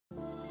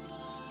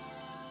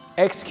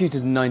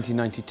Executed in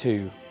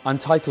 1992,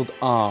 Untitled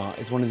aaaaaa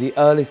is one of the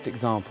earliest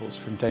examples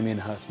from Damien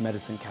Hirst's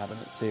medicine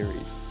cabinet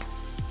series.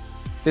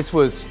 This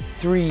was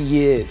 3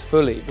 years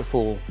fully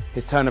before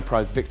his Turner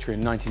Prize victory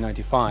in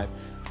 1995,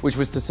 which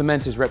was to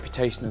cement his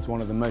reputation as one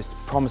of the most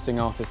promising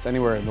artists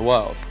anywhere in the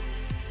world.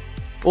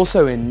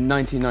 Also in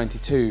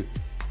 1992,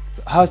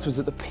 Hirst was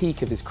at the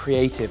peak of his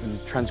creative and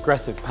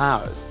transgressive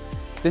powers.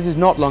 This is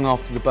not long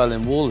after the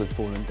Berlin Wall had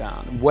fallen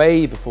down, and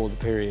way before the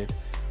period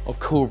of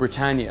cool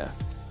Britannia.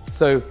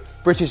 So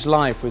British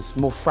life was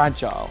more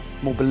fragile,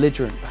 more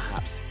belligerent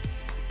perhaps.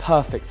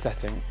 Perfect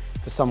setting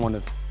for someone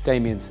of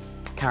Damien's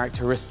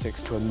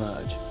characteristics to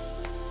emerge.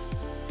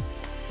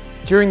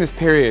 During this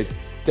period,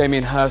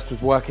 Damien Hirst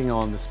was working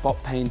on the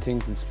spot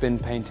paintings and spin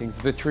paintings,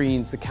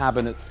 vitrines, the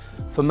cabinets,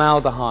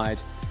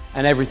 formaldehyde,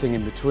 and everything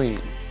in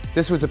between.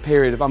 This was a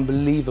period of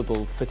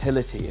unbelievable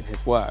fertility in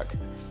his work.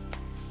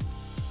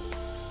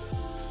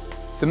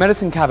 The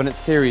medicine cabinet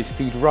series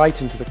feed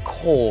right into the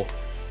core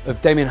of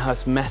Damien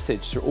Hirst's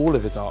message through all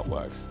of his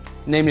artworks,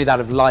 namely that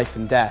of life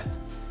and death.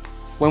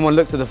 When one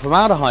looks at the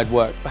formaldehyde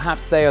works,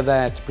 perhaps they are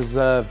there to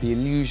preserve the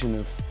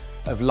illusion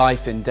of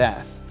life in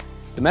death.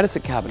 The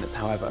medicine cabinets,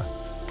 however,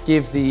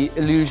 give the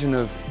illusion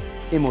of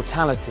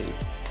immortality,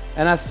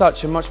 and as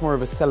such are much more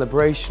of a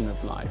celebration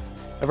of life,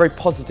 a very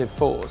positive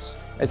force,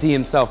 as he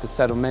himself has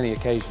said on many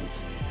occasions.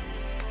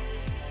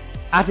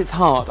 At its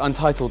heart,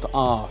 Untitled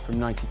aaaaaa from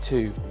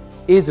 '92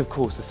 is of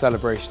course a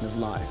celebration of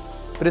life,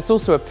 but it's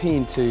also a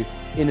paean to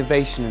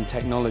innovation and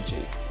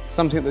technology,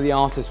 something that the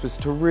artist was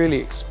to really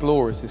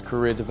explore as his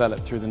career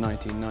developed through the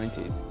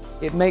 1990s.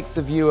 It makes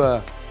the viewer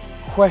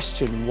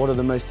question what are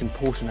the most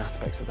important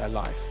aspects of their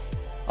life.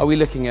 Are we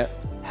looking at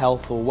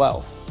health or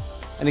wealth?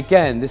 And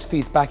again, this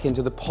feeds back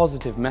into the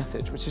positive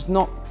message, which is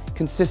not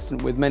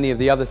consistent with many of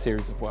the other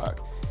series of work.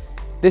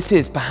 This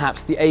is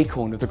perhaps the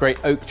acorn of the great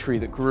oak tree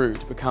that grew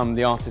to become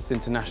the artist's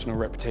international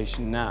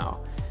reputation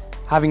now.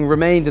 Having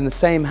remained in the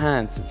same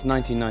hands since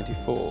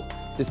 1994,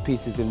 this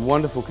piece is in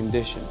wonderful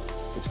condition,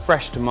 it's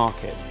fresh to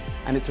market,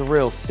 and it's a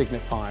real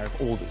signifier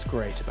of all that's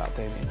great about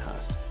Damien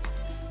Hirst.